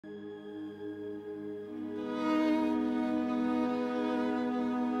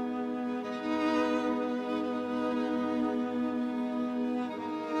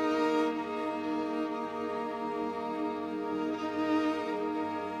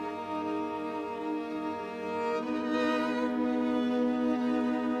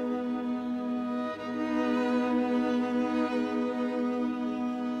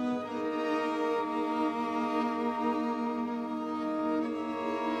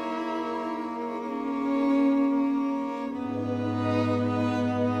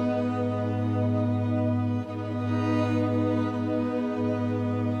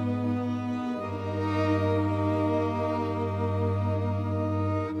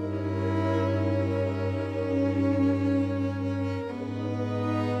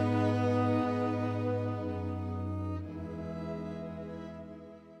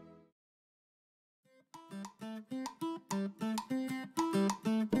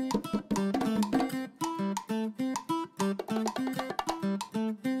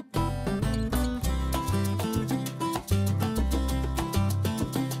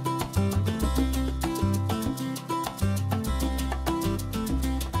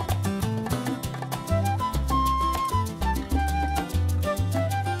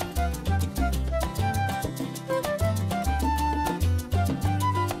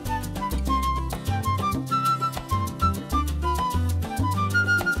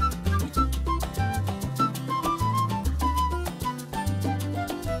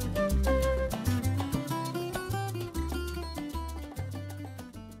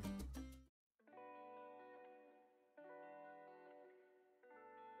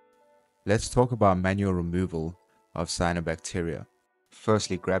Let's talk about manual removal of cyanobacteria.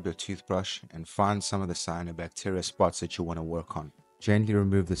 Firstly, grab your toothbrush and find some of the cyanobacteria spots that you want to work on. Gently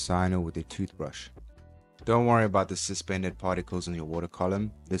remove the cyano with your toothbrush. Don't worry about the suspended particles in your water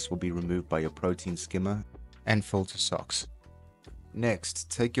column. This will be removed by your protein skimmer and filter socks. Next,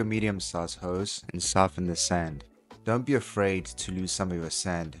 take your medium-sized hose and siphon the sand. Don't be afraid to lose some of your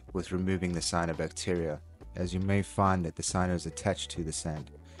sand with removing the cyanobacteria, as you may find that the cyano is attached to the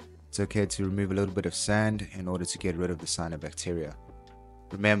sand. It's okay to remove a little bit of sand in order to get rid of the cyanobacteria.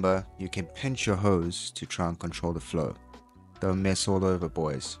 Remember, you can pinch your hose to try and control the flow. Don't mess all over,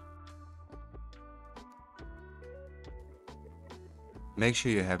 boys. Make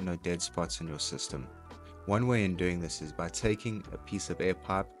sure you have no dead spots in your system. One way in doing this is by taking a piece of air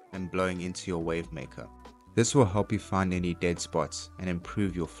pipe and blowing into your wave maker. This will help you find any dead spots and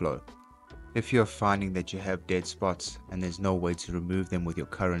improve your flow. If you're finding that you have dead spots and there's no way to remove them with your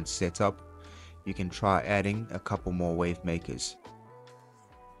current setup, you can try adding a couple more wave makers.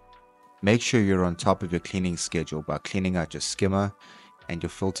 Make sure you're on top of your cleaning schedule by cleaning out your skimmer and your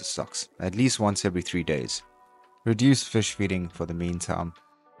filter socks at least once every 3 days. Reduce fish feeding for the meantime.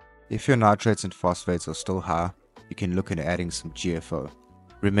 If your nitrates and phosphates are still high, you can look at adding some GFO.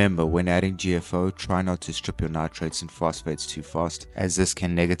 Remember, when adding GFO, try not to strip your nitrates and phosphates too fast, as this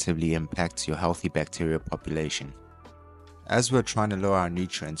can negatively impact your healthy bacteria population. As we're trying to lower our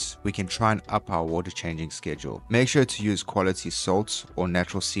nutrients, we can try and up our water changing schedule. Make sure to use quality salts or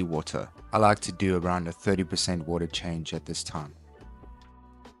natural seawater. I like to do around a 30% water change at this time.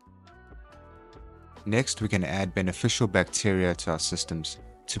 Next, we can add beneficial bacteria to our systems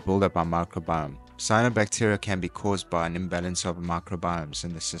to build up our microbiome. Cyanobacteria can be caused by an imbalance of microbiomes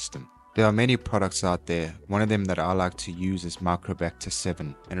in the system. There are many products out there. One of them that I like to use is Microbacter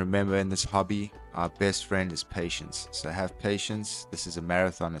 7. And remember, in this hobby, our best friend is patience. So have patience. This is a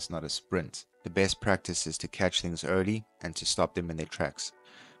marathon, it's not a sprint. The best practice is to catch things early and to stop them in their tracks.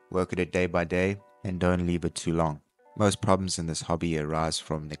 Work at it day by day and don't leave it too long. Most problems in this hobby arise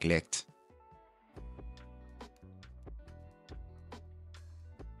from neglect.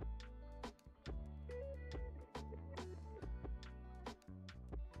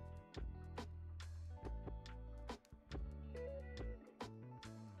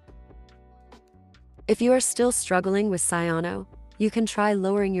 If you are still struggling with cyano, you can try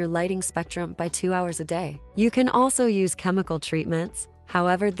lowering your lighting spectrum by 2 hours a day. You can also use chemical treatments,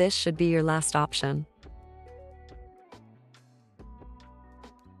 however, this should be your last option.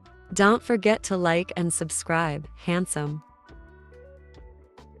 Don't forget to like and subscribe. Handsome.